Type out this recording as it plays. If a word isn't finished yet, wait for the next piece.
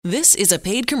This is a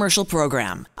paid commercial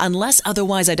program. Unless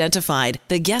otherwise identified,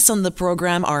 the guests on the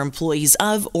program are employees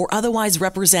of or otherwise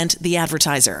represent the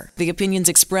advertiser. The opinions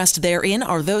expressed therein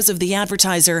are those of the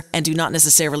advertiser and do not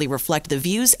necessarily reflect the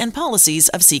views and policies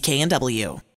of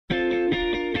CKNW.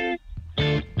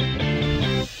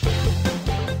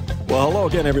 Well, hello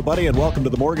again, everybody, and welcome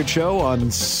to the Mortgage Show on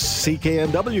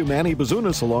CKNW. Manny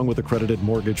Bazunas, along with accredited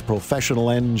mortgage professional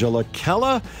Angela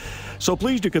Calla. So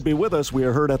pleased you could be with us. We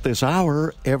are heard at this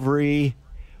hour every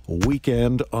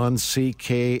weekend on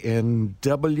CKNW.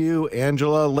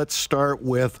 Angela, let's start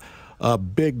with a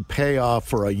big payoff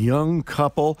for a young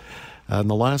couple. In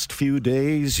the last few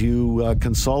days, you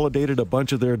consolidated a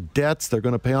bunch of their debts. They're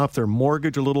going to pay off their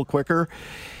mortgage a little quicker.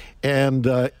 And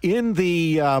in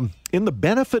the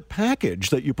benefit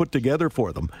package that you put together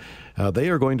for them, they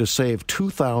are going to save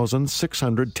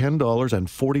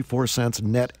 $2,610.44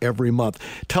 net every month.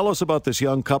 Tell us about this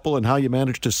young couple and how you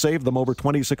managed to save them over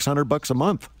 $2,600 a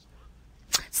month.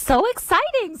 So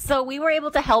exciting. So we were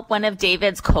able to help one of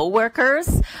David's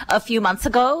coworkers a few months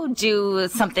ago do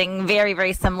something very,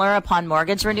 very similar upon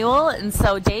mortgage renewal. And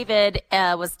so David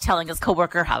was telling his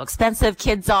coworker how expensive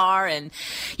kids are and,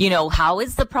 how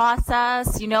is the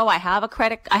process?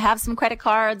 I have some credit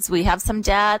cards. We have some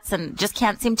debts and just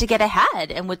can't seem to get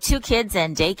ahead. And with 2 kids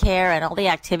and daycare and all the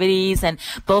activities and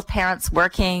both parents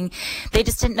working, they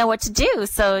just didn't know what to do.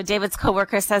 So David's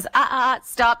coworker says,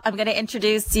 stop. I'm going to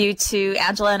introduce you to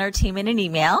Angela and her team in an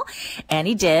email. And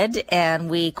he did. And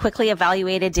we quickly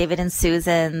evaluated David and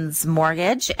Susan's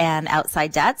mortgage and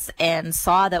outside debts and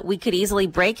saw that we could easily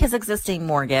break his existing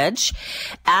mortgage,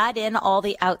 add in all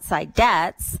the outside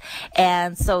debts.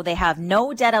 And so they have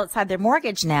no debt outside their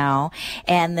mortgage now.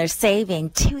 And they're saving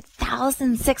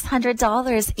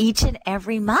 $2,600 each and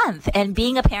every month. And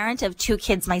being a parent of 2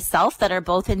 kids myself that are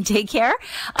both in daycare,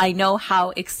 I know how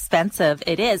expensive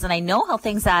it is. And I know how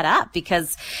things add up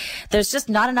because there's just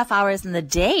not enough hours in the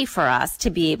day for us to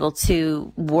be able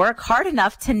to work hard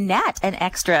enough to net an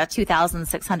extra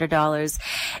 $2,600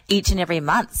 each and every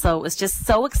month. So it was just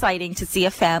so exciting to see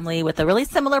a family with a really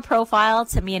similar profile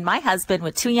to me and my husband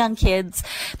with 2 young kids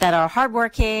that are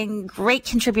hardworking, great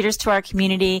contributors to our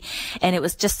community. And it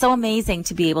was just so amazing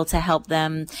to be able to help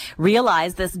them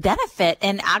realize this benefit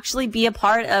and actually be a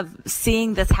part of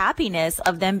seeing this happiness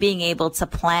of them being able to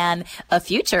plan a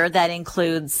future that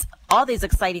includes all these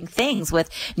exciting things with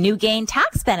new gain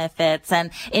tax benefits and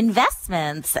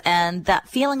investments and that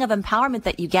feeling of empowerment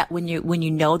that you get when you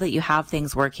know that you have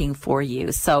things working for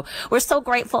you. So we're so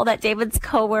grateful that David's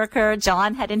coworker,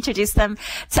 John, had introduced them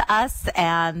to us,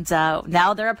 and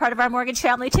now they're a part of our mortgage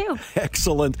family too.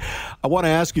 Excellent. I want to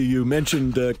ask you, you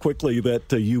mentioned quickly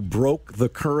that you broke the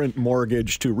current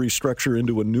mortgage to restructure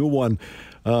into a new one.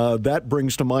 That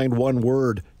brings to mind one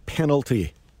word: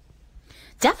 penalty.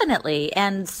 Definitely.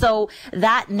 And so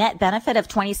that net benefit of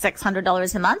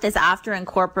 $2,600 a month is after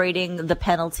incorporating the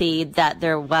penalty that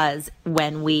there was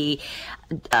when we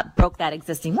broke that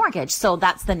existing mortgage. So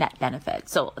that's the net benefit.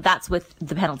 So that's with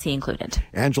the penalty included.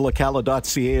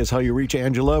 AngelaCalla.ca is how you reach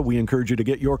Angela. We encourage you to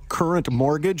get your current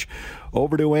mortgage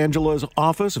over to Angela's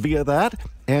office via that,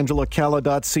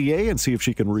 AngelaCalla.ca, and see if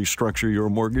she can restructure your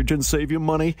mortgage and save you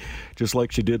money, just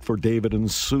like she did for David and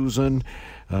Susan,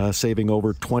 saving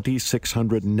over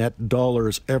 $2,600 net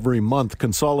dollars every month.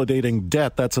 Consolidating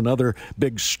debt, that's another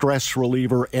big stress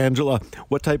reliever. Angela,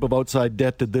 what type of outside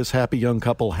debt did this happy young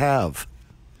couple have?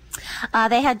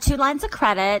 They had 2 lines of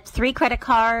credit, 3 credit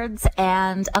cards,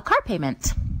 and a car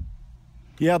payment.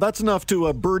 Yeah, that's enough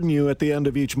to burden you at the end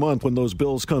of each month when those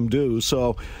bills come due.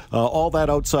 So all that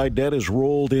outside debt is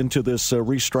rolled into this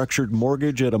restructured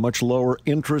mortgage at a much lower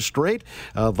interest rate.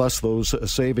 Thus, those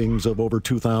savings of over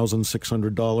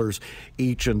 $2,600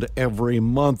 each and every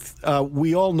month.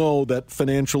 We all know that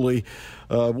financially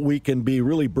we can be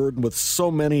really burdened with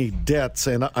so many debts.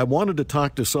 And I wanted to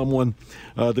talk to someone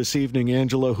this evening,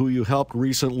 Angela, who you helped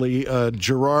recently,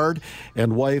 Gerard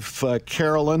and wife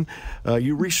Carolyn.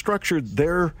 You restructured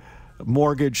their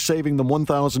mortgage, saving them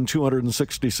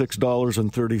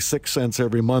 $1,266.36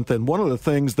 every month. And one of the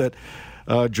things that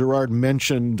Gerard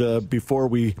mentioned before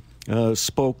we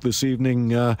spoke this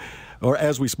evening, or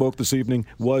as we spoke this evening,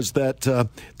 was that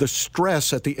the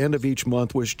stress at the end of each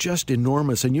month was just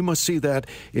enormous. And you must see that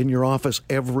in your office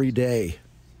every day.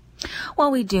 Well,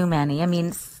 we do, Manny. I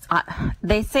mean,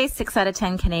 they say 6 out of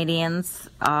 10 Canadians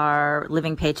are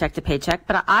living paycheck to paycheck,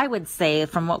 but I would say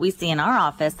from what we see in our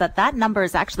office that number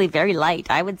is actually very light.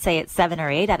 I would say it's 7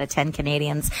 or 8 out of 10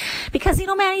 Canadians because,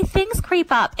 Manny, things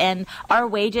creep up and our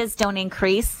wages don't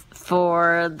increase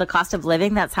for the cost of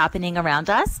living that's happening around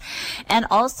us. And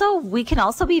also, we can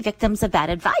also be victims of bad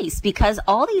advice because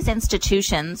all these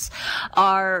institutions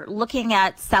are looking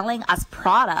at selling us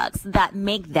products that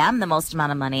make them the most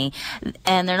amount of money.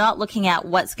 And they're not looking at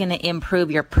what's going to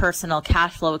improve your personal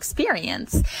cash flow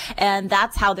experience. And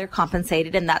that's how they're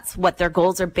compensated. And that's what their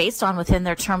goals are based on within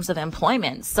their terms of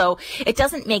employment. So it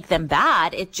doesn't make them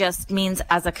bad. It just means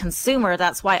as a consumer,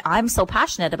 that's why I'm so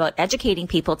passionate about educating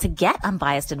people to get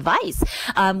unbiased advice.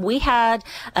 We had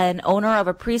an owner of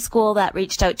a preschool that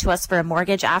reached out to us for a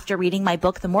mortgage after reading my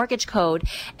book, The Mortgage Code.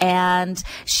 And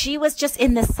she was just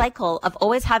in this cycle of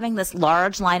always having this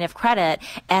large line of credit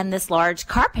and this large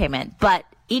car payment. But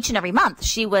each and every month,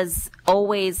 she was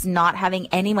always not having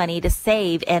any money to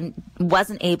save and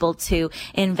wasn't able to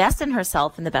invest in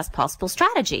herself in the best possible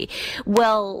strategy.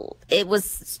 Well, it was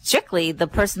strictly the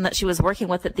person that she was working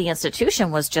with at the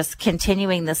institution was just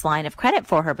continuing this line of credit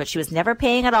for her, but she was never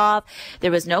paying it off.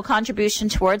 There was no contribution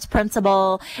towards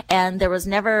principal, and there was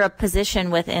never a position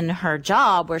within her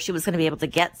job where she was going to be able to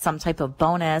get some type of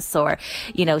bonus or,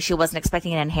 she wasn't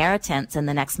expecting an inheritance in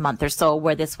the next month or so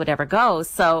where this would ever go.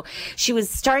 So she was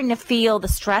starting to feel the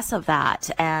stress of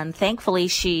that. And thankfully,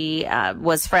 she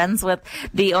was friends with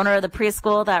the owner of the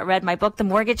preschool that read my book, The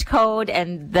Mortgage Code,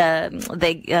 and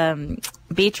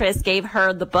Beatrice gave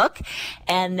her the book.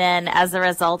 And then as a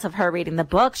result of her reading the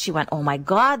book, she went, oh my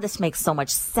God, this makes so much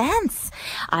sense.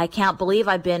 I can't believe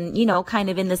I've been, kind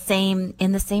of in the same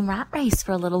rat race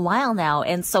for a little while now.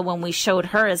 And so when we showed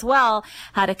her as well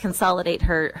how to consolidate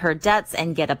her debts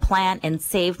and get a plan and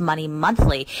save money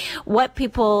monthly, what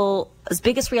people's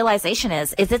biggest realization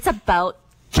is it's about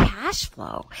cash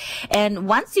flow. And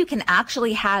once you can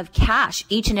actually have cash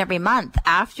each and every month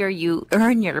after you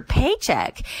earn your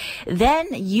paycheck, then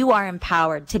you are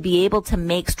empowered to be able to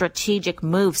make strategic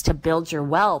moves to build your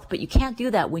wealth. But you can't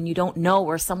do that when you don't know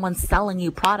where someone's selling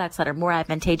you products that are more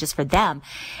advantageous for them,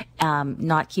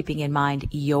 not keeping in mind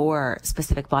your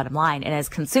specific bottom line. And as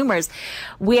consumers,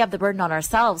 we have the burden on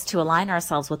ourselves to align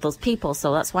ourselves with those people.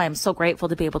 So that's why I'm so grateful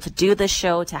to be able to do this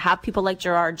show, to have people like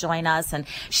Gerard join us and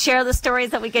share the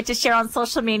stories that we get to share on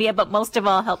social media, but most of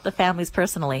all, help the families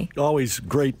personally. Always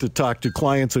great to talk to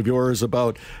clients of yours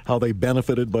about how they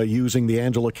benefited by using the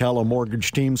Angela Calla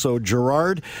Mortgage Team. So,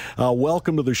 Gerard,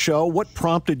 welcome to the show. What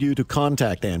prompted you to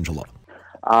contact Angela?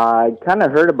 I kind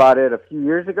of heard about it a few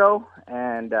years ago,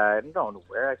 and I don't know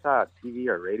where I saw it, TV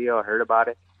or radio. I heard about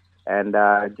it, and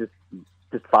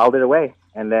just filed it away.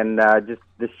 And then just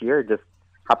this year, just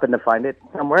happened to find it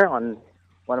somewhere on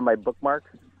one of my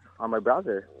bookmarks on my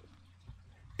browser.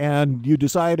 And you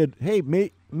decided, hey,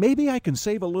 maybe I can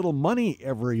save a little money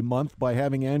every month by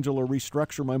having Angela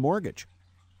restructure my mortgage.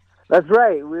 That's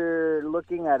right. We're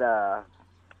looking at a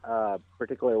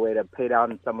particular way to pay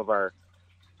down some of our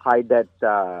high debt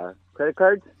credit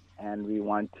cards, and we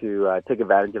want to take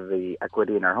advantage of the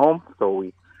equity in our home. So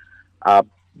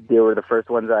they were the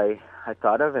first ones I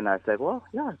thought of, and I said, well,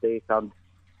 yeah, they sound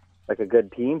like a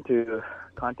good team to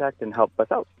contact and help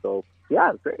us out. So,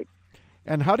 yeah, it's great.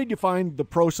 And how did you find the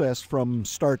process from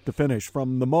start to finish,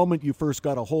 from the moment you first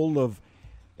got a hold of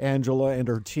Angela and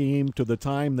her team to the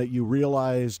time that you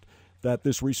realized that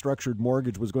this restructured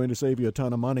mortgage was going to save you a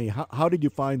ton of money? How did you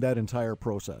find that entire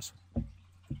process?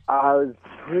 It was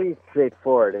pretty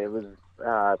straightforward. It was,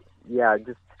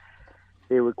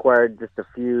 they required just a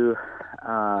few,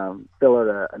 fill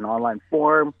out an online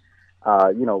form,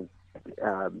 ask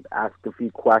a few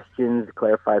questions,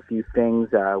 clarify a few things.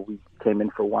 We came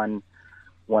in for one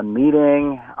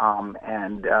meeting,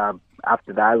 and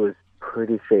after that it was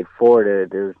pretty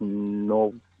straightforward. There's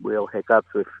no real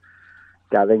hiccups with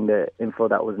gathering the info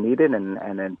that was needed, and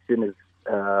as soon as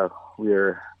we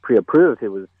were pre-approved, it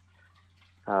was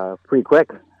pretty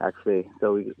quick, actually.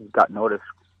 So we got noticed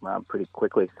pretty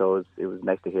quickly, so it was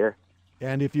nice to hear.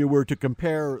 And if you were to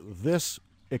compare this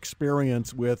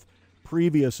experience with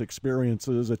previous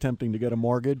experiences attempting to get a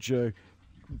mortgage,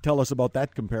 tell us about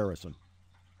that comparison.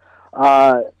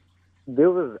 There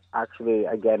was actually,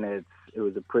 again, it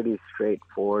was a pretty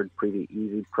straightforward, pretty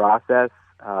easy process.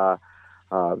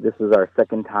 This was our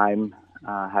second time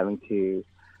having to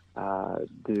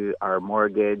do our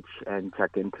mortgage and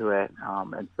check into it.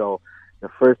 And so the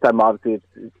first time, obviously,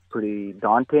 it's pretty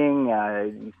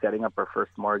daunting, setting up our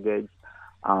first mortgage.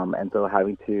 And so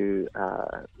having to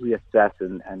reassess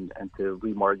and to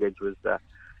remortgage was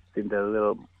seemed a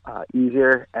little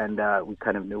easier, and we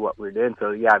kind of knew what we were doing.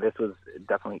 So, yeah, this was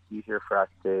definitely easier for us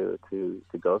to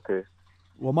go through.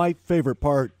 Well, my favorite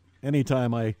part,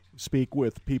 anytime I speak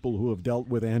with people who have dealt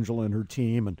with Angela and her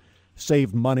team and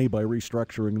saved money by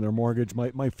restructuring their mortgage,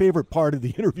 my favorite part of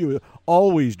the interview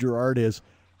always, Gerard, is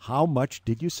How much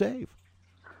did you save?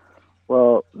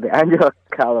 Well, the Angela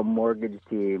Calla mortgage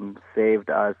team saved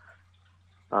us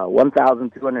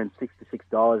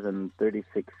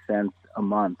 $1,266.36 a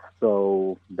month.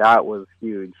 So that was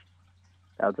huge.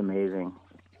 That was amazing.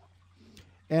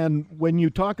 And when you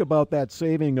talk about that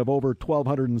saving of over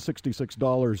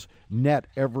 $1,266 net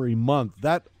every month,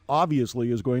 that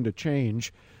obviously is going to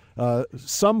change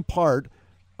some part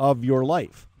of your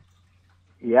life.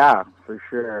 Yeah, for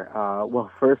sure.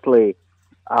 Well, firstly,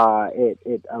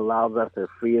 it allows us or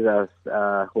frees us,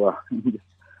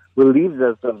 relieves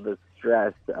us of the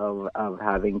stress of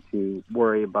having to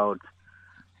worry about,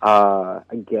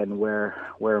 again,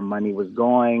 where money was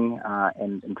going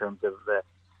and in terms of the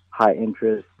high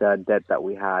interest debt that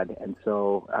we had. And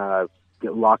so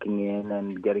locking in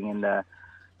and getting in a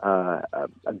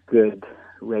good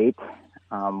rate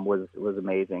was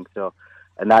amazing. So,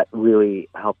 and that really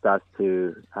helped us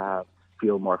to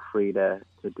feel more free to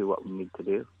do what we need to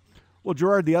do. Well,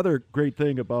 Gerard, the other great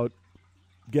thing about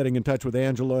getting in touch with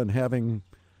Angela and having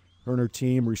her and her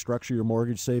team restructure your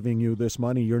mortgage, saving you this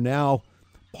money, you're now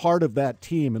part of that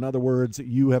team. In other words,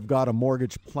 you have got a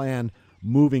mortgage plan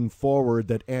moving forward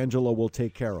that Angela will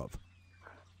take care of.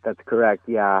 That's correct,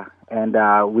 yeah. And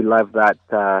we love that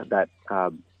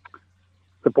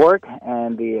support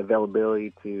and the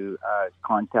availability to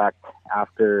contact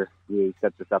after we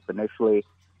set this up initially.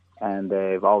 And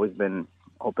they've always been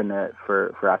open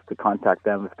for us to contact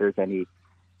them if there's any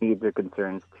needs or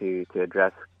concerns to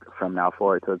address from now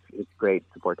forward. So it's great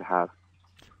support to have.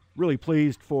 Really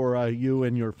pleased for you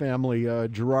and your family.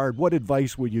 Gerard, what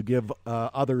advice would you give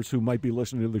others who might be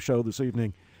listening to the show this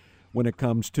evening when it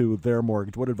comes to their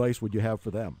mortgage? What advice would you have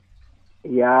for them?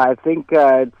 Yeah, I think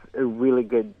it's a really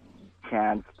good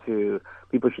chance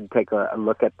people should take a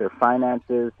look at their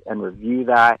finances and review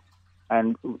that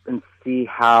and see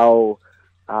how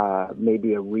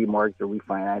maybe a remortgage or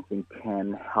refinancing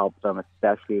can help them,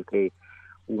 especially if they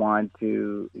want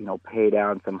to, pay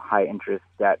down some high interest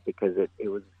debt, because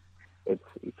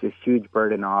it's a huge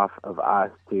burden off of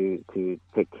us to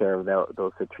take care of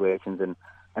those situations and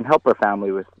help our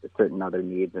family with certain other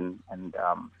needs and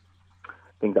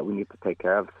things that we need to take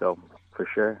care of. So for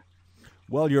sure.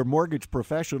 Well, your mortgage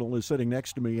professional is sitting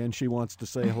next to me, and she wants to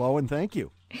say hello and thank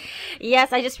you.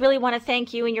 Yes, I just really want to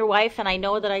thank you and your wife, and I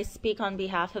know that I speak on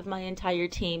behalf of my entire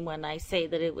team when I say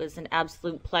that it was an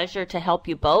absolute pleasure to help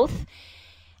you both,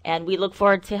 and we look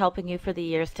forward to helping you for the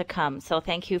years to come. So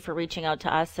thank you for reaching out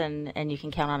to us, and you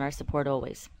can count on our support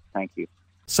always. Thank you.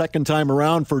 Second time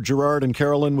around for Gerard and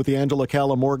Carolyn with the Angela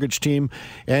Calla mortgage team.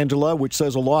 Angela, which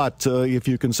says a lot. If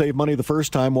you can save money the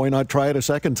first time, why not try it a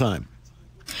second time?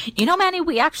 Manny,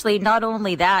 we actually, not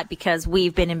only that, because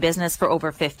we've been in business for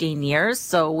over 15 years,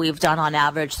 so we've done on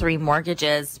average 3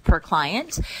 mortgages per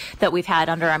client that we've had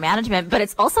under our management, but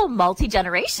it's also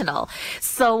multi-generational.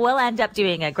 So we'll end up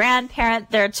doing a grandparent,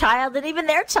 their child, and even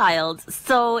their child.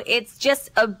 So it's just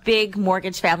a big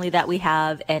mortgage family that we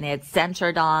have, and it's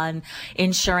centered on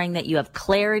ensuring that you have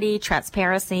clarity,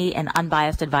 transparency, and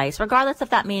unbiased advice, regardless if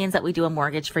that means that we do a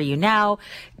mortgage for you now,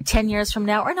 10 years from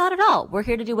now, or not at all. We're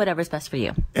here to do whatever's best for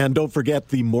you. And don't forget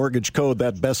the Mortgage Code,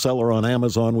 that bestseller on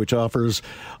Amazon, which offers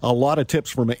a lot of tips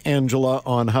from Angela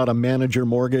on how to manage your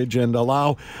mortgage and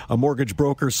allow a mortgage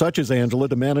broker such as Angela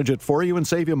to manage it for you and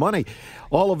save you money.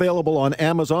 All available on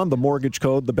Amazon, the Mortgage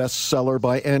Code, the bestseller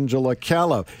by Angela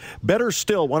Calla. Better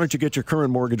still, why don't you get your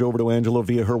current mortgage over to Angela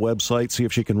via her website, see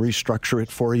if she can restructure it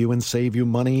for you and save you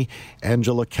money.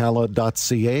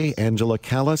 AngelaCalla.ca, Angela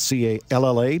Calla,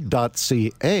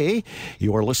 CALLA.ca.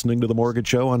 You are listening to The Mortgage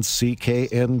Show on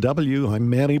CKNW. I'm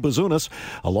Manny Bazunas,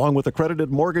 along with accredited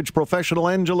mortgage professional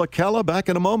Angela Calla. Back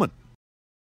in a moment.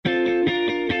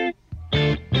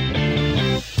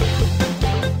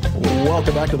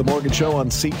 Welcome back to The Mortgage Show on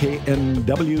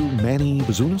CKNW. Manny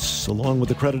Bazunas, along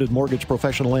with accredited mortgage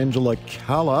professional Angela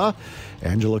Calla.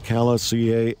 Angela Calla,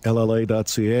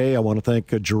 CALLA.ca. I want to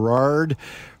thank Gerard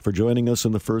for joining us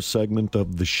in the first segment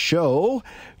of the show.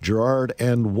 Gerard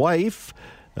and wife.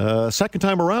 Second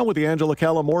time around with the Angela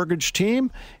Calla mortgage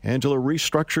team. Angela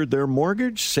restructured their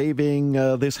mortgage, saving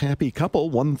this happy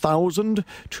couple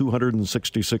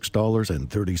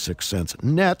 $1,266.36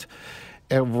 net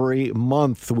every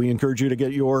month. We encourage you to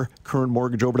get your current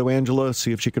mortgage over to Angela,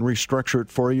 see if she can restructure it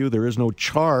for you. There is no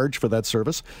charge for that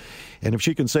service. And if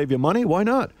she can save you money, why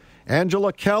not?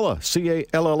 Angela Calla,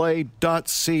 CALLA.ca.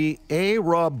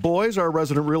 Rob Boys, our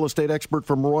resident real estate expert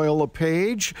from Royal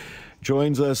LePage,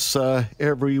 joins us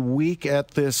every week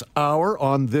at this hour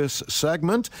on this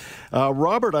segment.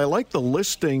 Robert, I like the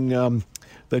listing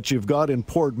that you've got in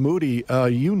Port Moody.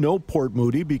 You know Port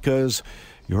Moody because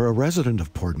you're a resident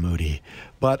of Port Moody.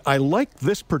 But I like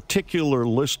this particular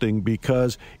listing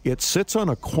because it sits on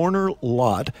a corner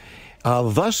lot,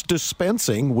 thus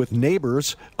dispensing with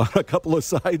neighbors on a couple of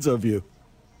sides of you.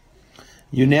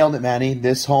 You nailed it, Manny.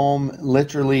 This home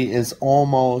literally is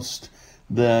almost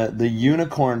the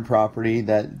unicorn property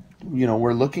that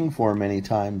we're looking for many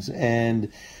times. And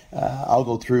I'll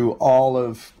go through all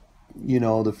of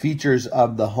the features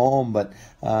of the home, but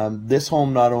this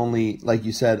home, not only, like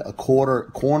you said, a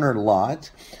corner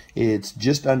lot, it's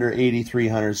just under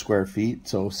 8,300 square feet,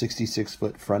 so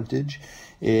 66-foot frontage.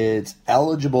 It's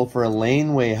eligible for a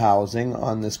laneway housing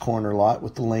on this corner lot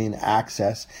with the lane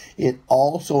access. It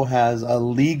also has a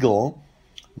legal,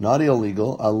 not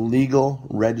illegal, a legal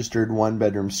registered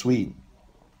one-bedroom suite.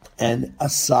 And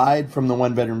aside from the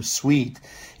one-bedroom suite,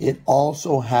 it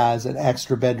also has an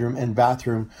extra bedroom and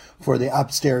bathroom for the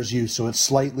upstairs use. So it's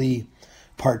slightly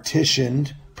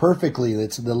partitioned perfectly.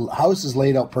 The house is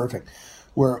laid out perfect.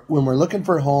 When we're looking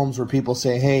for homes where people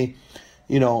say, hey,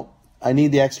 I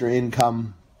need the extra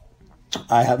income.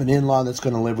 I have an in-law that's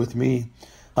going to live with me.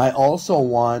 I also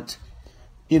want,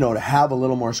 to have a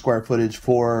little more square footage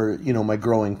for, my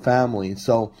growing family.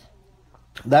 So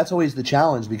that's always the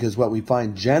challenge, because what we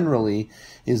find generally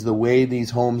is the way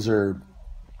these homes are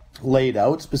laid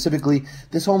out. Specifically,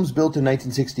 this home's built in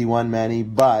 1961, Manny,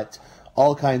 but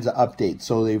all kinds of updates.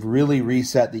 So they've really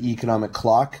reset the economic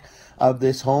clock of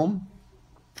this home.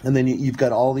 And then you've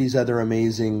got all these other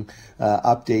amazing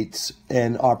updates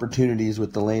and opportunities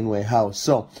with the laneway house.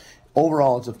 So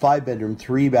overall, it's a 5-bedroom,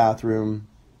 3-bathroom,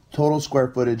 total square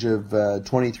footage of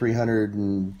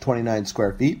 2,329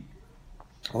 square feet.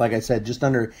 Like I said, just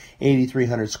under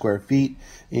 8,300 square feet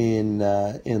in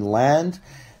land.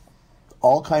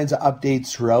 All kinds of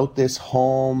updates throughout this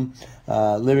home.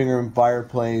 Living room,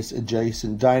 fireplace,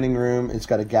 adjacent dining room. It's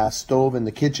got a gas stove in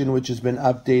the kitchen, which has been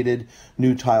updated.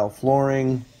 New tile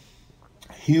flooring.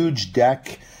 Huge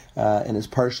deck, and is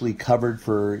partially covered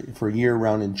for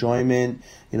year-round enjoyment.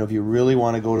 If you really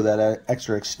want to go to that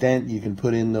extra extent, you can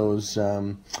put in those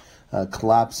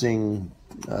collapsing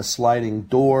sliding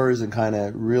doors and kind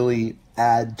of really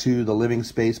add to the living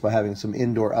space by having some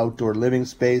indoor-outdoor living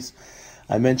space.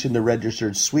 I mentioned the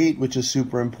registered suite, which is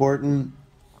super important.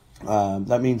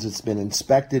 That means it's been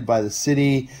inspected by the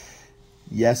city.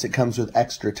 Yes, it comes with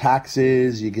extra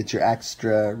taxes. You get your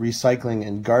extra recycling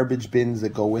and garbage bins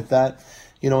that go with that.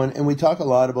 And we talk a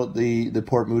lot about the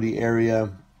Port Moody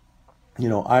area.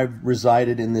 I've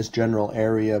resided in this general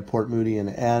area, Port Moody and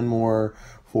Anmore,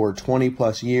 for 20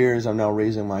 plus years. I'm now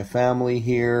raising my family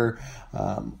here.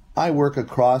 I work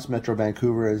across Metro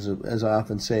Vancouver. As I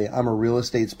often say, I'm a real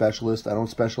estate specialist. I don't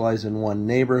specialize in one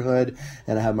neighborhood,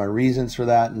 and I have my reasons for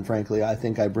that. And frankly, I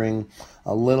think I bring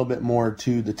a little bit more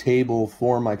to the table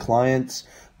for my clients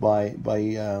by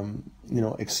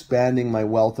expanding my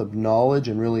wealth of knowledge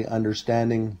and really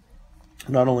understanding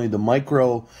not only the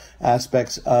micro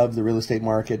aspects of the real estate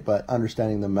market, but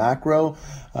understanding the macro.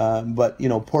 But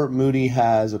Port Moody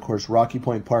has, of course, Rocky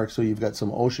Point Park, so you've got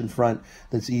some oceanfront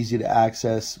that's easy to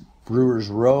access. Brewers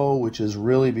Row, which has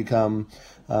really become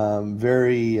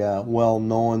very well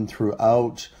known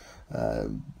throughout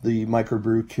the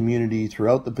microbrew community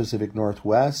throughout the Pacific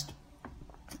Northwest.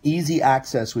 Easy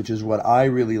access, which is what I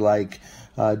really like,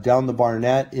 down the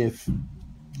Barnett. If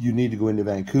you need to go into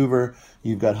Vancouver,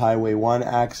 you've got Highway 1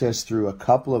 access through a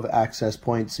couple of access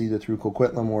points, either through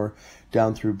Coquitlam or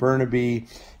down through Burnaby.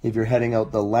 If you're heading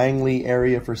out the Langley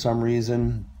area for some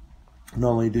reason,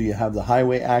 not only do you have the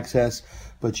highway access,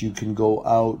 but you can go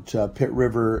out Pitt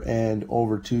River and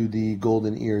over to the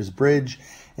Golden Ears Bridge.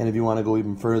 And if you want to go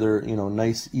even further,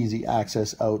 nice, easy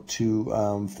access out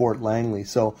to Fort Langley.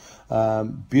 So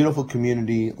beautiful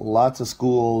community, lots of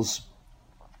schools,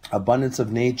 abundance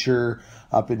of nature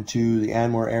up into the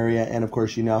Anmore area. And of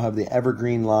course, you now have the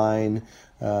Evergreen line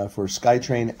for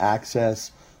SkyTrain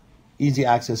access. Easy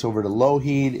access over to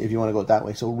Lougheed if you want to go that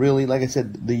way. So really, like I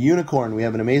said, the Unicorn, we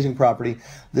have an amazing property.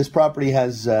 This property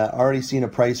has already seen a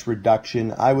price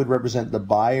reduction. I would represent the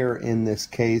buyer in this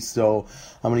case, so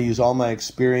I'm going to use all my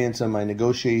experience and my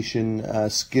negotiation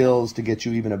skills to get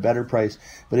you even a better price.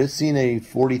 But it's seen a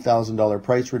 $40,000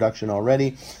 price reduction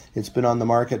already. It's been on the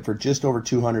market for just over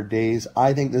 200 days.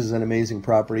 I think this is an amazing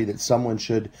property that someone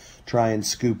should try and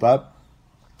scoop up,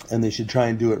 and they should try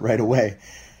and do it right away.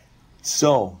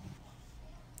 So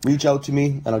reach out to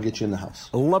me, and I'll get you in the house.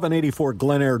 1184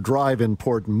 Glen Eyre Drive in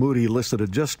Port Moody, listed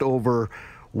at just over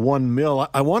 $1 million.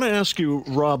 I want to ask you,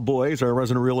 Rob Boies, our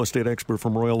resident real estate expert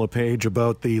from Royal LePage,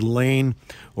 about the Lane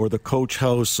or the Coach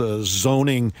House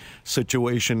zoning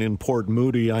situation in Port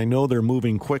Moody. I know they're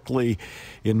moving quickly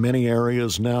in many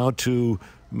areas now to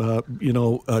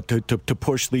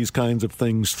push these kinds of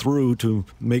things through to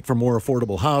make for more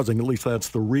affordable housing. At least that's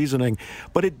the reasoning.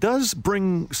 But it does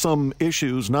bring some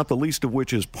issues, not the least of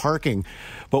which is parking.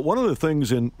 But one of the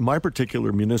things in my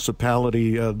particular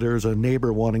municipality, there's a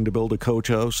neighbor wanting to build a coach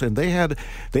house, and they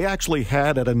actually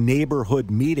had at a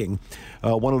neighborhood meeting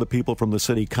one of the people from the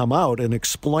city come out and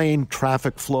explain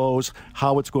traffic flows,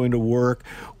 how it's going to work,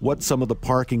 what some of the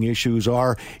parking issues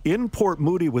are. In Port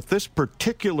Moody, with this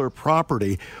particular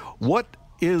property, what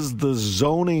is the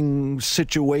zoning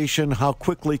situation? How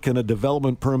quickly can a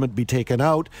development permit be taken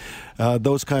out?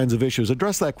 Those kinds of issues.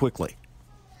 Address that quickly.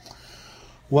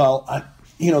 Well,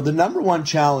 the number one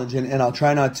challenge, and I'll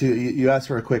try not to, you asked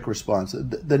for a quick response.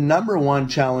 The number one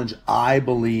challenge, I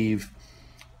believe,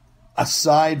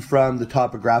 aside from the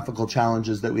topographical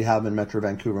challenges that we have in Metro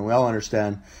Vancouver, and we all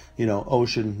understand,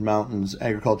 ocean, mountains,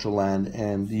 agricultural land,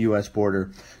 and the U.S.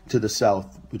 border to the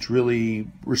south, which really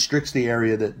restricts the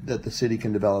area that the city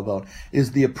can develop out,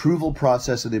 is the approval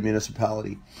process of the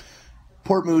municipality.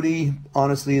 Port Moody,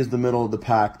 honestly, is the middle of the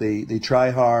pack. They try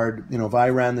hard. If I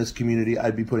ran this community,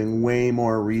 I'd be putting way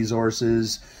more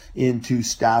resources into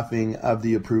staffing of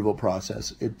the approval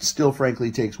process. It still,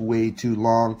 frankly, takes way too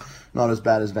long. Not as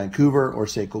bad as Vancouver or,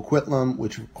 say, Coquitlam,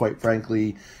 which, quite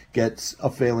frankly, gets a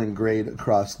failing grade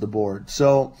across the board.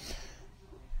 So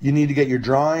you need to get your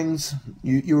drawings.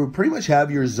 You pretty much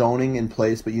have your zoning in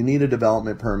place, but you need a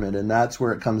development permit, and that's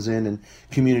where it comes in, and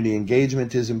community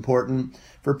engagement is important.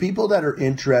 For people that are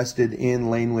interested in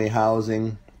laneway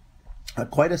housing,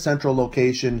 quite a central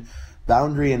location,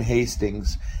 Boundary and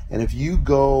Hastings. And if you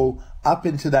go up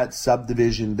into that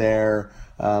subdivision there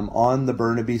on the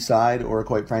Burnaby side, or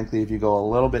quite frankly, if you go a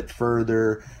little bit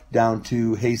further down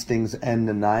to Hastings and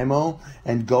Nanaimo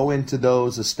and go into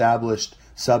those established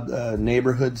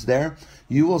neighborhoods there,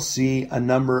 you will see a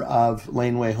number of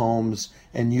laneway homes,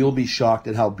 and you'll be shocked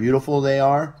at how beautiful they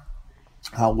are,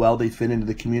 how well they fit into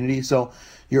the community. So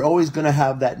you're always going to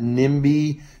have that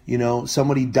NIMBY,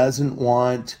 somebody doesn't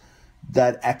want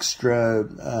that extra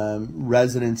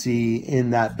residency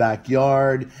in that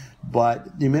backyard.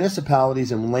 But the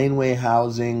municipalities and laneway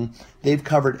housing, they've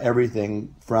covered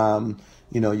everything from,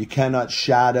 you cannot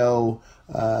shadow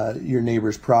your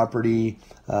neighbor's property,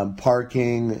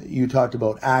 parking. You talked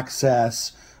about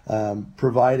access,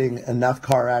 providing enough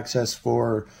car access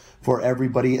for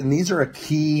everybody. And these are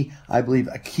I believe,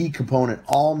 a key component.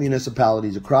 All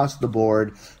municipalities across the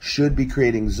board should be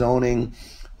creating zoning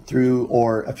through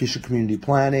or official community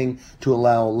planning to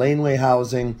allow laneway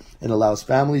housing. It allows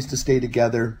families to stay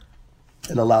together.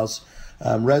 It allows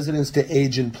residents to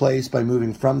age in place by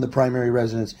moving from the primary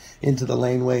residence into the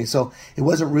laneway. So it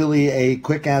wasn't really a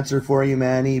quick answer for you,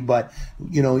 Manny, but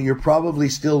you're probably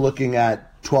still looking at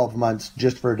 12 months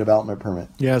just for a development permit.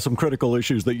 Yeah, some critical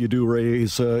issues that you do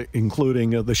raise,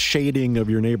 including the shading of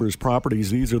your neighbor's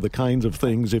properties. These are the kinds of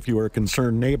things, if you are a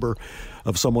concerned neighbor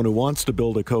of someone who wants to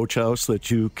build a coach house, that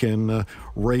you can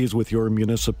raise with your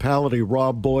municipality.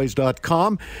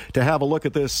 RobBoies.com to have a look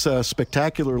at this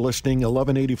spectacular listing,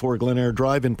 1184 Glen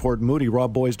Drive in Port Moody.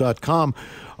 RobBoies.com,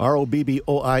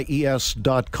 ROBBOIES.com.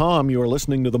 You are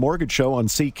listening to The Mortgage Show on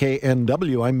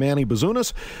CKNW. I'm Manny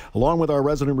Bazunas, along with our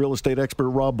resident real estate expert,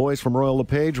 Rob Boies from Royal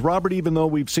LePage. Robert, even though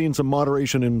we've seen some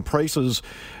moderation in prices,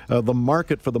 the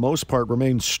market for the most part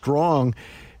remains strong,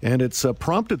 and it's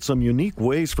prompted some unique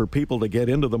ways for people to get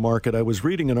into the market. I was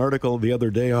reading an article the other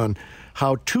day on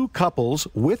how two couples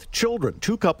with children,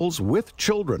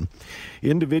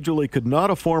 individually could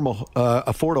not afford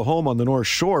a home on the North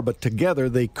Shore, but together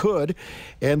they could,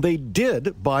 and they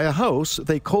did buy a house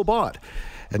they co-bought.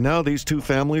 And now these two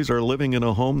families are living in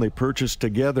a home they purchased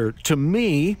together. To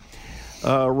me,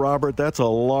 Robert, that's a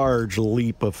large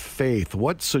leap of faith.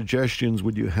 What suggestions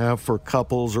would you have for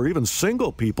couples or even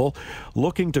single people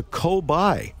looking to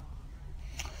co-buy?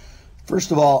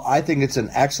 First of all, I think it's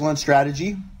an excellent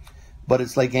strategy, but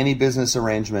it's like any business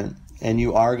arrangement, and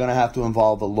you are going to have to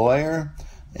involve a lawyer.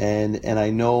 And I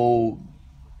know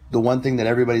the one thing that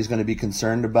everybody's going to be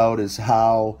concerned about is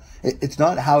it's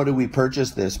not how do we purchase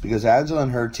this, because Angela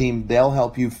and her team, they'll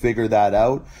help you figure that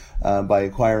out by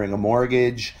acquiring a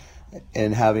mortgage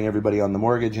and having everybody on the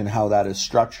mortgage and how that is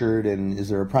structured, and is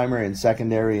there a primary and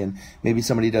secondary, and maybe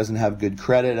somebody doesn't have good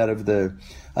credit out of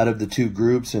the two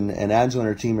groups, and Angela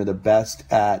and her team are the best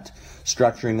at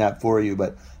structuring that for you.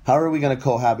 But How are we going to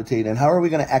cohabitate, and how are we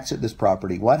going to exit this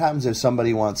property? What happens if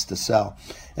somebody wants to sell?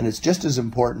 And it's just as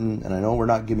important, and I know we're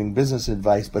not giving business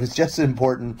advice, but it's just as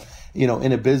important,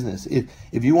 in a business.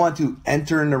 If you want to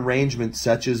enter an arrangement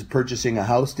such as purchasing a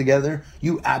house together,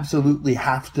 you absolutely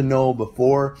have to know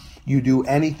before you do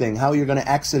anything how you're going to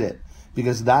exit it,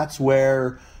 because that's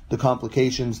where the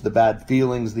complications, the bad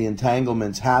feelings, the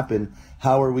entanglements happen.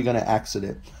 How are we going to exit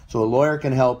it? So a lawyer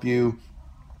can help you.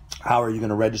 How are you going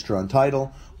to register on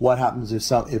title? What happens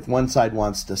if one side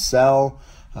wants to sell?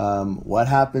 What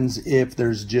happens if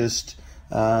there's just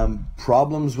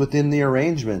problems within the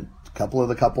arrangement? A couple of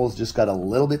the couples just got a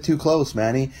little bit too close,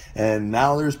 Manny, and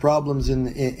now there's problems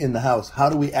in the house. How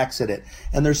do we exit it?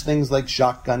 And there's things like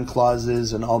shotgun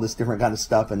clauses and all this different kind of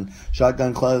stuff. And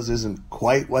shotgun clause isn't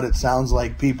quite what it sounds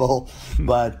like, people,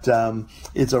 but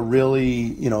it's a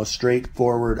really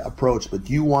straightforward approach. But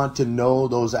you want to know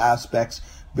those aspects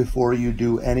before you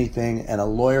do anything, and a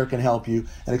lawyer can help you.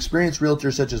 An experienced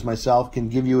realtor such as myself can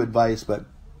give you advice, but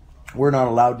we're not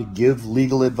allowed to give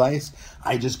legal advice.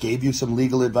 I just gave you some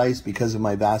legal advice because of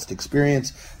my vast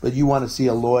experience, but you want to see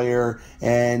a lawyer,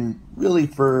 and really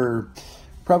for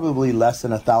probably less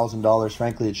than $1,000,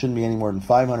 frankly, it shouldn't be any more than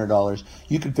 $500,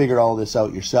 you can figure all this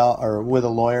out yourself or with a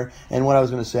lawyer. And what I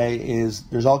was going to say is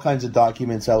there's all kinds of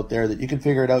documents out there that you can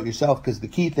figure it out yourself, because the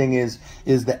key thing is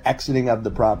the exiting of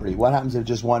the property. What happens if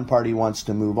just one party wants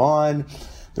to move on?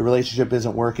 The relationship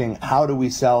isn't working. How do we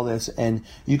sell this? And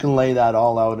you can lay that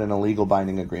all out in a legal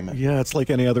binding agreement. Yeah, it's like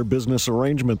any other business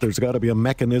arrangement. There's got to be a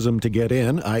mechanism to get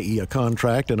in, i.e. a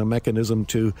contract, and a mechanism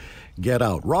to get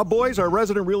out. Rob Boies, our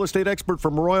resident real estate expert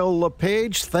from Royal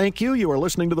LePage, thank you. You are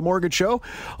listening to The Mortgage Show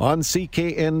on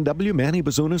CKNW. Manny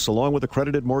Bazunas, along with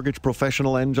accredited mortgage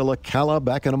professional Angela Calla.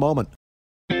 Back in a moment.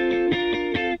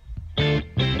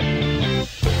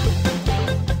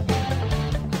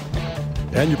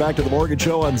 And you're back to The Mortgage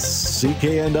Show on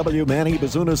CKNW. Manny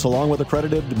Bazunas, along with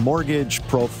accredited mortgage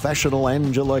professional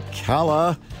Angela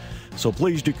Calla. So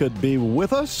pleased you could be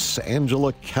with us.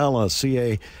 Angela Calla,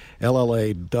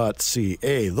 CALLA.ca.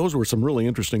 Those were some really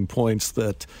interesting points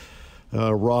that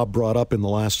Rob brought up in the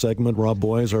last segment. Rob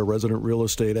Boies, our resident real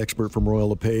estate expert from Royal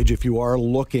LePage. If you are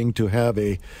looking to have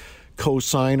a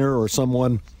co-signer or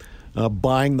someone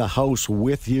buying the house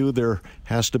with you, there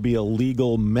has to be a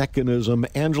legal mechanism.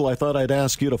 Angela, I thought I'd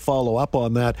ask you to follow up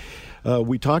on that.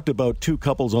 We talked about two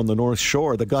couples on the North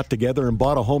Shore that got together and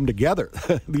bought a home together.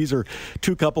 These are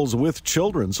two couples with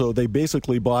children, so they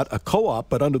basically bought a co-op,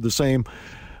 but under the same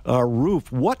roof.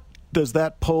 What does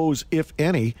that pose, if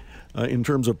any, in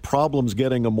terms of problems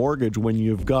getting a mortgage when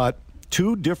you've got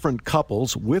two different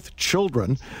couples with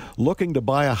children looking to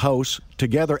buy a house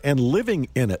together and living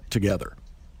in it together?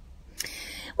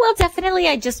 Well, definitely.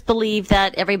 I just believe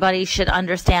that everybody should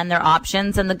understand their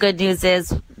options. And the good news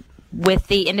is, with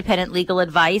the independent legal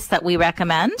advice that we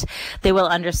recommend, they will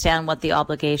understand what the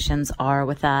obligations are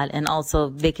with that. And also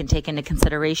they can take into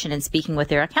consideration in speaking with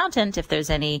their accountant if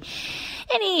there's any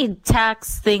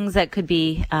tax things that could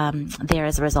be there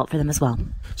as a result for them as well.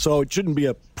 So it shouldn't be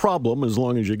a problem as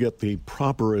long as you get the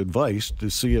proper advice to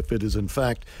see if it is in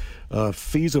fact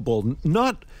feasible.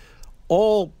 Not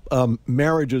all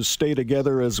marriages stay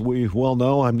together, as we well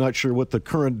know. I'm not sure what the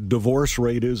current divorce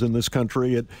rate is in this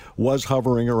country. It was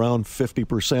hovering around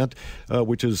 50%,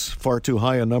 which is far too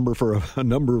high a number for a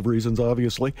number of reasons,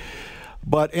 obviously.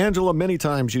 But, Angela, many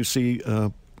times you see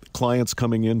clients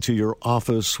coming into your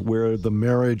office where the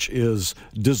marriage is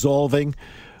dissolving.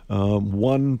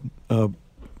 One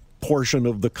portion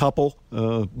of the couple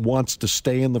wants to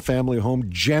stay in the family home.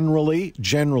 Generally,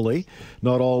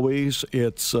 not always,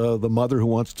 it's the mother who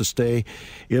wants to stay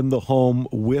in the home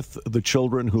with the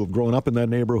children who have grown up in that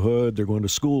neighborhood. They're going to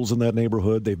schools in that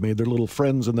neighborhood. They've made their little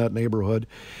friends in that neighborhood.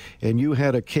 And you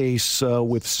had a case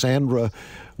with Sandra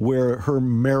where her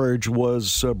marriage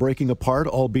was breaking apart,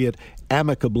 albeit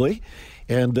amicably,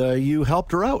 and you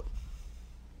helped her out.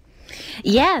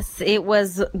 Yes, it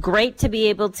was great to be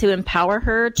able to empower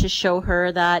her, to show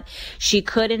her that she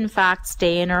could in fact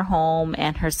stay in her home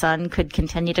and her son could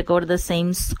continue to go to the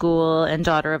same school, and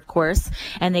daughter, of course,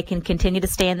 and they can continue to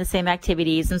stay in the same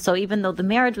activities. And so even though the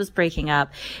marriage was breaking up,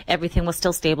 everything was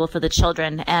still stable for the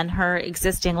children. And her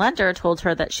existing lender told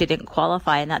her that she didn't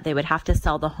qualify and that they would have to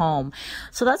sell the home.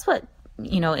 So that's what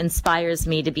inspires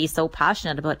me to be so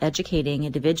passionate about educating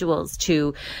individuals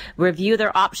to review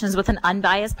their options with an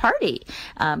unbiased party,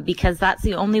 because that's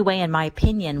the only way, in my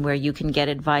opinion, where you can get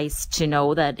advice to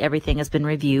know that everything has been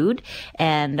reviewed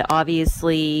and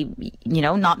obviously,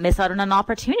 not miss out on an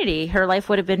opportunity. Her life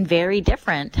would have been very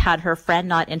different had her friend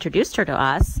not introduced her to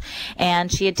us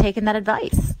and she had taken that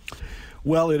advice.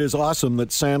 Well, it is awesome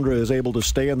that Sandra is able to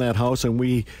stay in that house, and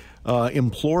we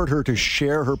implored her to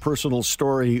share her personal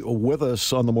story with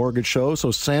us on the Mortgage Show. So,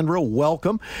 Sandra,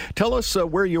 welcome. Tell us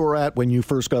where you were at when you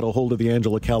first got a hold of the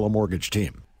Angela Calla Mortgage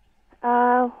team.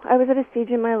 I was at a stage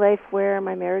in my life where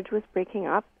my marriage was breaking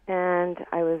up, and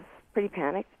I was pretty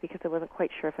panicked because I wasn't quite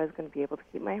sure if I was going to be able to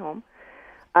keep my home.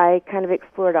 I kind of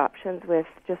explored options with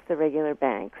just the regular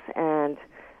banks and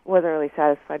wasn't really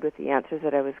satisfied with the answers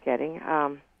that I was getting.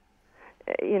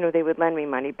 They would lend me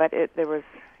money, but it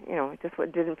just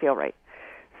didn't feel right.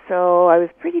 So I was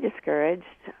pretty discouraged,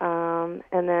 and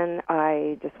then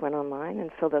I just went online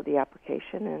and filled out the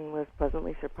application and was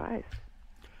pleasantly surprised.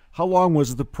 How long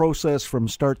was the process from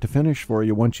start to finish for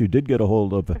you once you did get a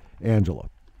hold of Angela?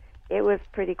 It was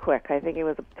pretty quick. I think it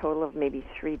was a total of maybe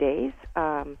 3 days.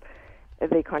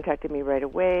 They contacted me right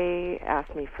away,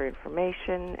 asked me for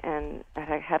information, and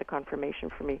I had a confirmation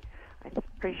for me, I'm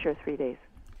pretty sure 3 days.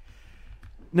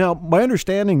 Now, my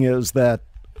understanding is that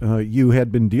you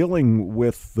had been dealing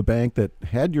with the bank that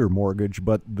had your mortgage,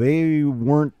 but they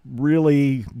weren't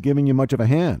really giving you much of a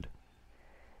hand.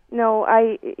 No,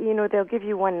 they'll give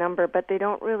you one number, but they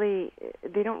don't really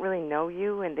know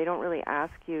you, and they don't really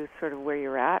ask you sort of where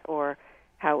you're at or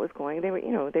how it was going.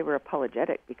 They were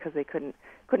apologetic because they couldn't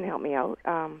help me out.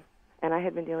 And I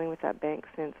had been dealing with that bank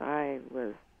since I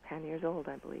was 10 years old,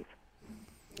 I believe.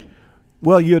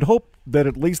 Well, you'd hope that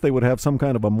at least they would have some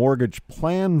kind of a mortgage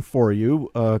plan for you,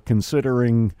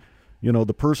 considering,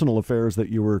 the personal affairs that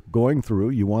you were going through.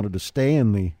 You wanted to stay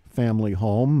in the family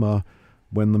home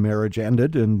when the marriage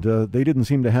ended, and they didn't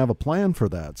seem to have a plan for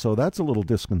that. So that's a little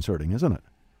disconcerting, isn't it?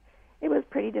 It was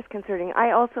pretty disconcerting. I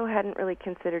also hadn't really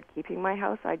considered keeping my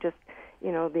house. I just,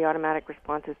 the automatic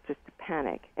response is just to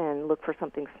panic and look for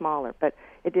something smaller. But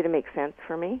it didn't make sense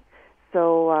for me.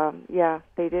 So,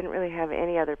 they didn't really have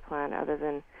any other plan other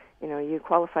than, you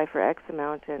qualify for X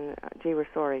amount and, gee, we're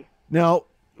sorry. Now,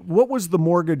 what was the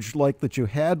mortgage like that you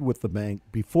had with the bank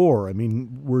before? I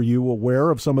mean, were you aware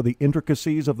of some of the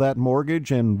intricacies of that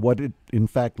mortgage and what it, in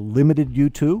fact, limited you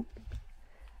to?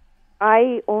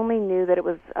 I only knew that it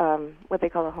was what they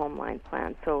call a home line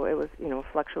plan. So it was,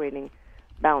 fluctuating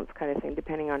balance kind of thing,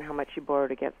 depending on how much you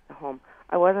borrowed against the home.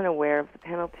 I wasn't aware of the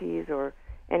penalties or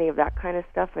any of that kind of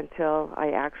stuff until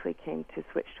I actually came to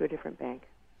switch to a different bank.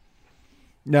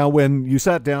 Now, when you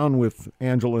sat down with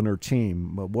Angela and her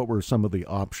team, what were some of the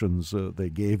options they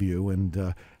gave you,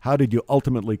 and how did you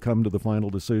ultimately come to the final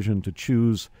decision to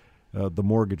choose the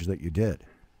mortgage that you did?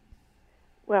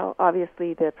 Well,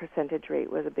 obviously the percentage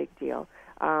rate was a big deal.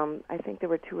 I think there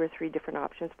were 2 or 3 different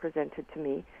options presented to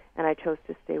me, and I chose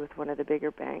to stay with one of the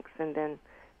bigger banks, and then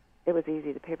it was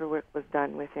easy. The paperwork was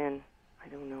done within,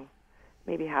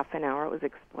 maybe half an hour. It was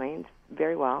explained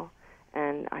very well,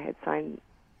 and I had signed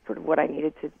sort of what I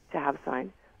needed to have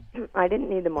signed. I didn't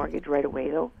need the mortgage right away,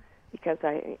 though, because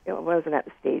it wasn't at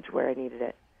the stage where I needed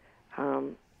it.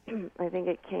 I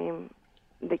think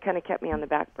they kind of kept me on the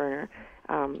back burner,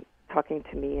 talking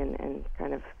to me and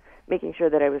kind of making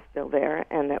sure that I was still there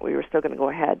and that we were still going to go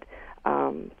ahead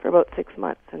for about 6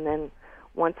 months. And then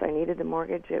once I needed the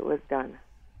mortgage, it was done.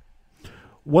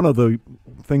 One of the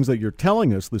things that you're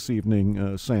telling us this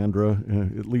evening, Sandra,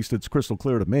 at least it's crystal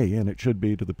clear to me, and it should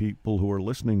be to the people who are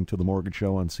listening to the Mortgage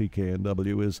Show on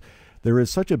CKNW, is there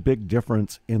is such a big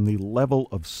difference in the level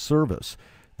of service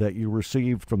that you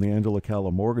received from the Angela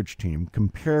Calla Mortgage team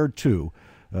compared to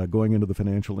going into the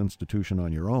financial institution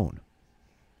on your own.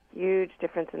 Huge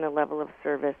difference in the level of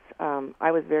service. I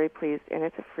was very pleased, and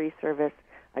it's a free service.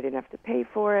 I didn't have to pay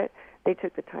for it. They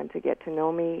took the time to get to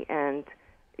know me and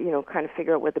kind of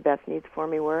figure out what the best needs for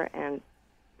me were, and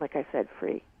like I said,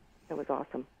 free. It was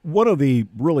awesome. One of the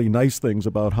really nice things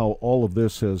about how all of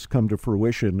this has come to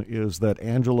fruition is that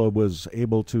Angela was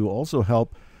able to also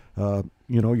help,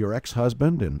 your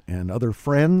ex-husband and other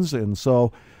friends, and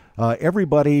so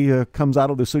everybody comes out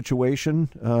of the situation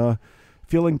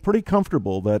feeling pretty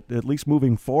comfortable that at least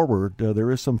moving forward,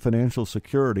 there is some financial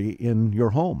security in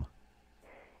your home.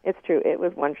 It's true. It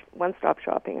was one-stop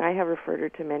shopping. I have referred her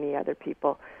to many other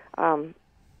people.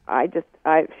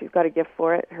 She's got a gift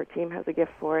for it. Her team has a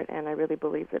gift for it, and I really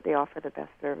believe that they offer the best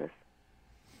service.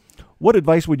 What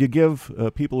advice would you give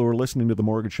people who are listening to the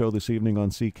Mortgage Show this evening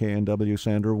on CKNW,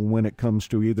 Sandra, when it comes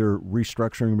to either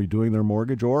restructuring, redoing their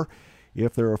mortgage, or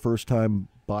if they're a first-time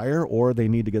buyer or they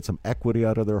need to get some equity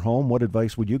out of their home? What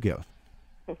advice would you give?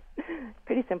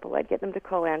 Pretty simple. I'd get them to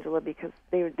call Angela because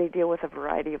they deal with a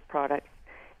variety of products,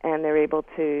 and they're able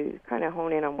to kind of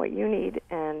hone in on what you need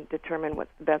and determine what's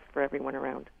the best for everyone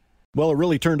around. Well, it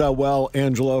really turned out well,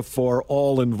 Angela, for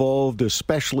all involved,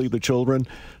 especially the children.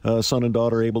 Son and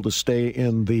daughter able to stay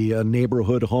in the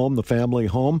neighborhood home, the family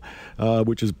home,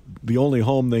 which is the only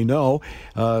home they know.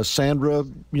 Sandra,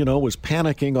 was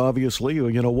panicking, obviously.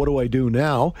 What do I do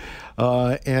now?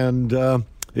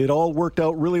 It all worked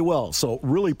out really well. So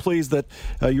really pleased that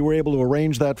you were able to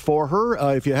arrange that for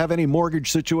her. If you have any mortgage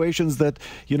situations that,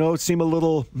 seem a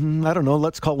little,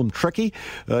 let's call them tricky,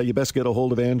 you best get a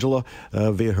hold of Angela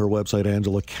via her website,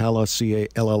 Angela Calla,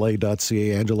 CALLA.ca,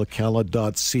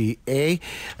 angelacalla.ca.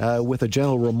 With a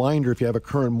gentle reminder, if you have a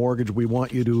current mortgage, we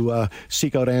want you to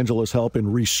seek out Angela's help in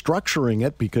restructuring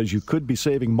it because you could be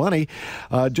saving money,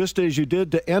 just as you did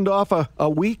to end off a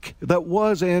week that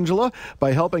was, Angela,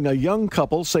 by helping a young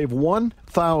couple save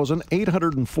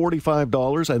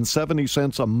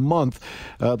 $1,845.70 a month.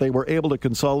 They were able to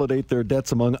consolidate their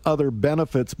debts among other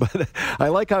benefits, but I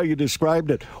like how you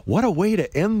described it. What a way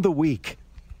to end the week.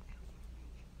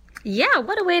 Yeah,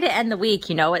 what a way to end the week.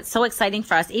 It's so exciting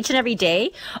for us. Each and every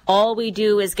day, all we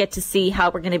do is get to see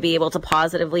how we're going to be able to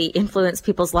positively influence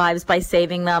people's lives by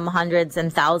saving them hundreds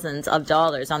and thousands of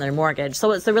dollars on their mortgage.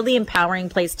 So it's a really empowering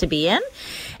place to be in,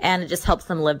 and it just helps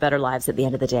them live better lives at the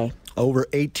end of the day. Over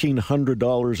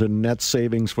 $1,800 in net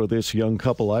savings for this young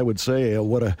couple. I would say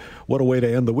what a way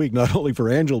to end the week, not only for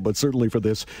Angela, but certainly for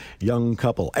this young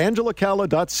couple.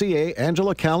 AngelaCalla.ca,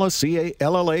 Angela Calla,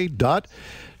 CALLA.ca.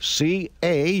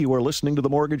 You are listening to The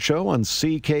Mortgage Show on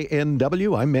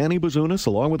CKNW. I'm Manny Bazunas,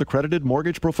 along with accredited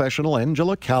mortgage professional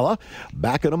Angela Calla.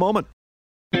 Back in a moment.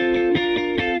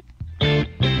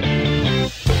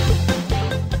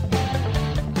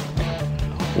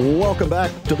 Welcome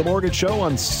back to The Mortgage Show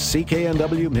on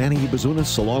CKNW. Manny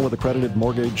Bazunas, along with accredited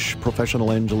mortgage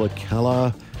professional Angela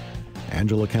Calla.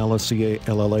 Angela Calla,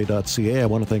 CALLA.ca. I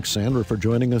want to thank Sandra for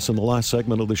joining us in the last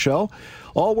segment of the show.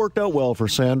 All worked out well for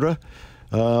Sandra.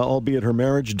 Albeit her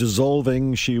marriage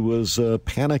dissolving, she was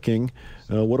panicking.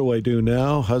 What do I do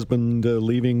now? Husband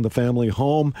leaving the family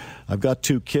home. I've got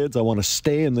 2 kids. I want to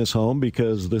stay in this home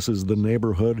because this is the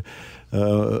neighborhood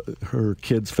her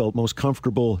kids felt most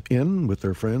comfortable in with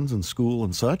their friends and school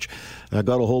and such. I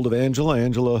got a hold of Angela.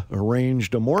 Angela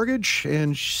arranged a mortgage,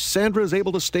 and Sandra is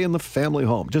able to stay in the family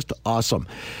home. Just awesome.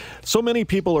 So many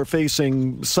people are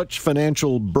facing such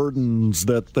financial burdens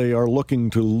that they are looking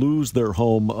to lose their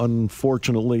home,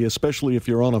 unfortunately, especially if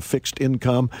you're on a fixed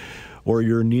income or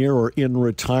you're near or in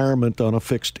retirement on a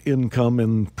fixed income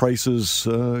and prices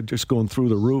just going through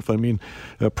the roof. I mean,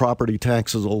 property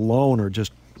taxes alone are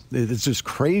just, it's just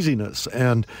craziness.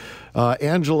 And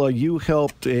Angela, you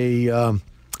helped a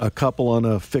couple on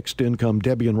a fixed income,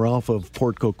 Debbie and Ralph of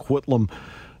Port Coquitlam,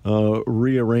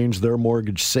 rearrange their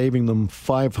mortgage, saving them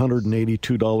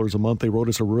 $582 a month. They wrote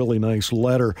us a really nice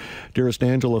letter. Dearest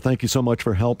Angela, thank you so much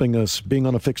for helping us. Being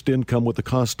on a fixed income with the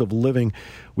cost of living,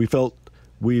 we felt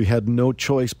we had no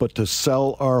choice but to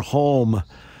sell our home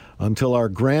until our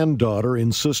granddaughter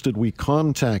insisted we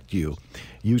contact you.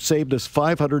 You saved us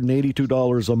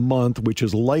 $582 a month, which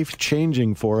is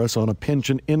life-changing for us on a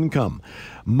pension income.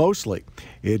 Mostly,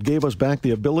 it gave us back the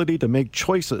ability to make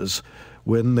choices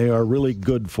when they are really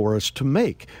good for us to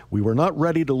make. We were not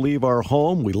ready to leave our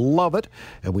home. We love it,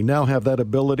 and we now have that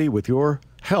ability. With your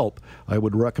help, I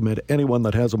would recommend anyone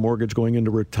that has a mortgage going into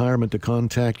retirement to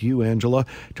contact you, Angela,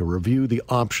 to review the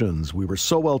options. We were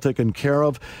so well taken care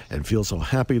of and feel so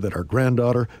happy that our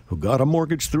granddaughter, who got a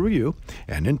mortgage through you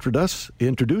and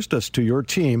introduced us to your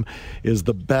team, is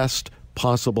the best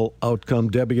possible outcome.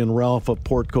 Debbie and Ralph of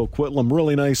Port Coquitlam.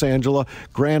 Really nice, Angela.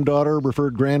 Granddaughter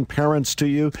referred grandparents to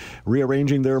you,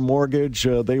 rearranging their mortgage.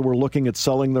 They were looking at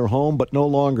selling their home, but no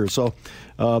longer. So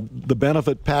the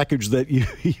benefit package that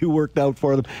you worked out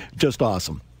for them, just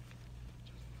awesome.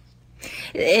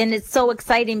 And it's so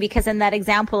exciting because in that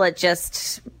example, it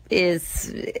just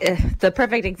is the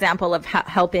perfect example of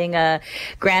helping a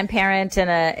grandparent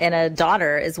and a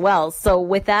daughter as well. So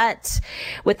with that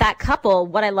couple,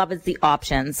 what I love is the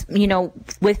options.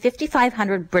 With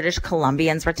 5,500 British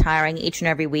Columbians retiring each and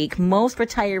every week, most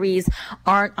retirees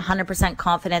aren't 100%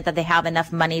 confident that they have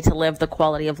enough money to live the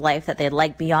quality of life that they'd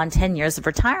like beyond 10 years of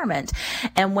retirement.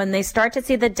 And when they start to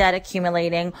see the debt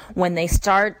accumulating, when they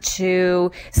start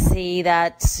to see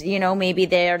that, maybe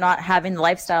they're not having the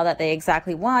lifestyle that they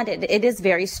exactly want, not, it is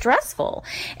very stressful.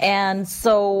 And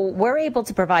so we're able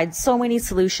to provide so many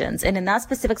solutions. And in that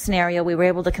specific scenario, we were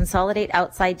able to consolidate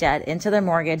outside debt into their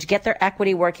mortgage, get their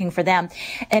equity working for them,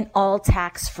 and all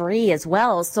tax-free as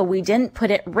well. So we didn't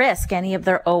put at risk any of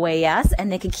their OAS,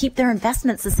 and they could keep their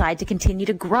investments aside to continue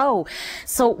to grow.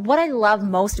 So what I love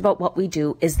most about what we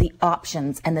do is the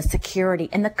options and the security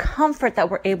and the comfort that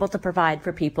we're able to provide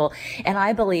for people. And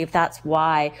I believe that's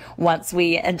why once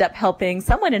we end up helping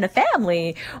someone in a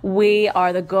family, we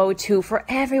are the go-to for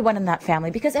everyone in that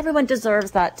family, because everyone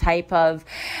deserves that type of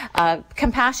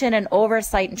compassion and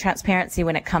oversight and transparency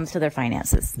when it comes to their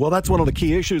finances. Well, that's one of the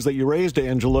key issues that you raised,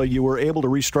 Angela. You were able to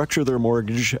restructure their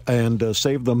mortgage and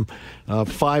save them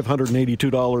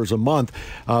 $582 a month,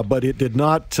 but it did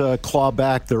not claw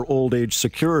back their old age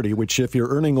security, which if you're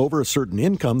earning over a certain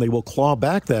income, they will claw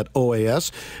back that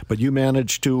OAS, but you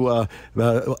managed to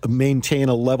maintain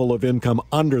a level of income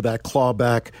under that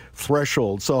clawback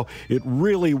threshold. So it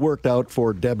really worked out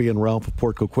for Debbie and Ralph of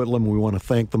Port Coquitlam. We want to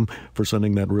thank them for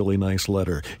sending that really nice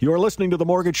letter. You are listening to The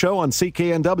Mortgage Show on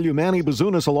CKNW. Manny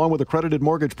Bazunas, along with accredited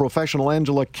mortgage professional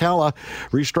Angela Calla.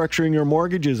 Restructuring your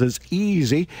mortgage is as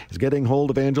easy as getting hold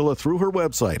of Angela through her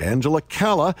website, Angela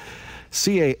Calla,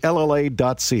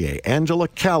 CALLA.ca,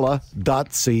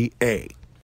 AngelaCalla.ca.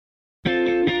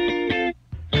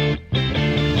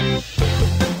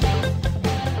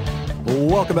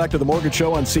 Welcome back to The Mortgage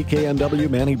Show on CKNW.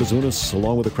 Manny Bazunas,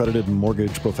 along with accredited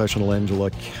mortgage professional Angela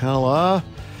Calla.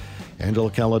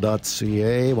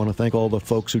 AngelaCalla.ca. I want to thank all the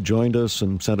folks who joined us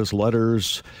and sent us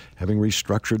letters, having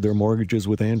restructured their mortgages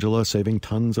with Angela, saving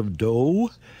tons of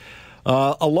dough.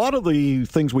 A lot of the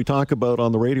things we talk about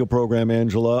on the radio program,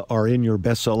 Angela, are in your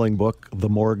best-selling book, The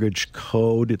Mortgage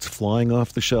Code. It's flying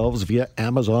off the shelves via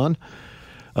Amazon.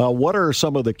 What are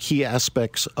some of the key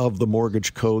aspects of the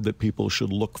Mortgage Code that people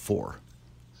should look for?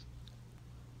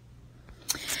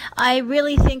 I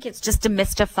really think it's just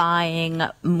demystifying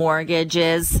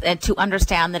mortgages and to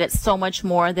understand that it's so much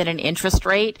more than an interest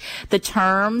rate. The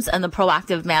terms and the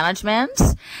proactive management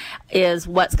is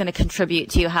what's going to contribute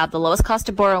to you have the lowest cost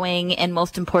of borrowing and,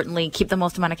 most importantly, keep the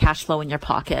most amount of cash flow in your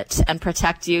pocket and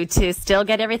protect you to still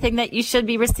get everything that you should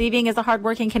be receiving as a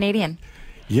hardworking Canadian.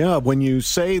 Yeah, when you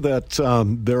say that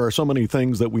there are so many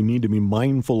things that we need to be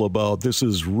mindful about, this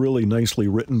is really nicely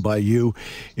written by you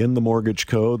in The Mortgage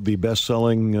Code, the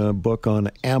best-selling book on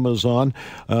Amazon.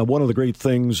 One of the great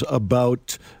things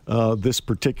about this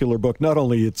particular book, not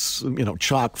only it's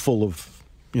chock full of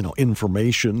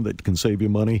information that can save you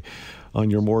money on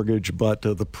your mortgage, but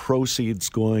the proceeds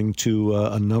going to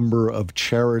a number of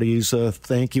charities.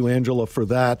 Thank you, Angela, for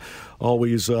that.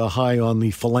 Always high on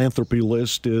the philanthropy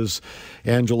list is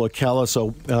Angela Calla.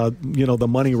 So, the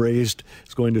money raised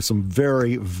is going to some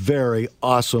very, very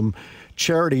awesome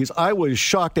charities. I was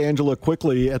shocked, Angela,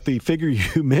 quickly at the figure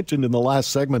you mentioned in the last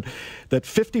segment that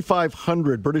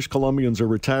 5,500 British Columbians are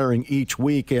retiring each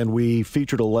week, and we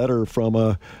featured a letter from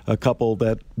a couple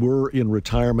that were in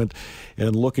retirement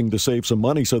and looking to save some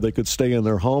money so they could stay in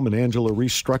their home, and Angela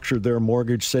restructured their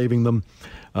mortgage, saving them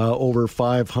over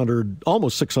 $500,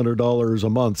 almost $600 a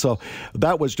month. So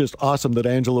that was just awesome that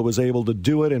Angela was able to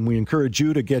do it, and we encourage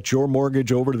you to get your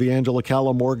mortgage over to the Angela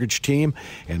Calla mortgage team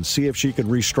and see if she can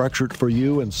restructure it for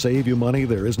you and save you money.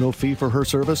 There is no fee for her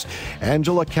service.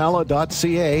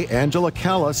 AngelaCalla.ca, Angela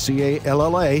Calla,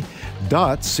 CALLA.ca.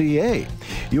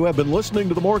 You have been listening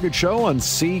to The Mortgage Show on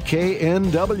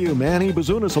CKNW. Manny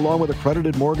Bazunas, along with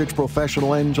accredited mortgage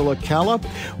professional Angela Calla.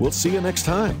 We'll see you next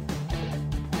time.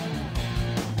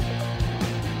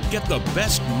 Get the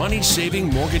best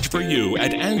money-saving mortgage for you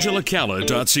at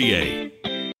AngelaCalla.ca.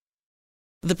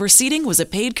 The proceeding was a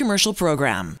paid commercial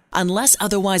program. Unless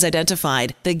otherwise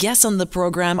identified, the guests on the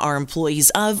program are employees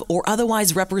of or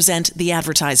otherwise represent the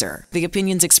advertiser. The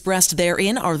opinions expressed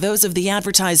therein are those of the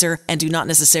advertiser and do not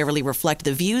necessarily reflect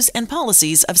the views and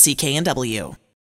policies of CKNW.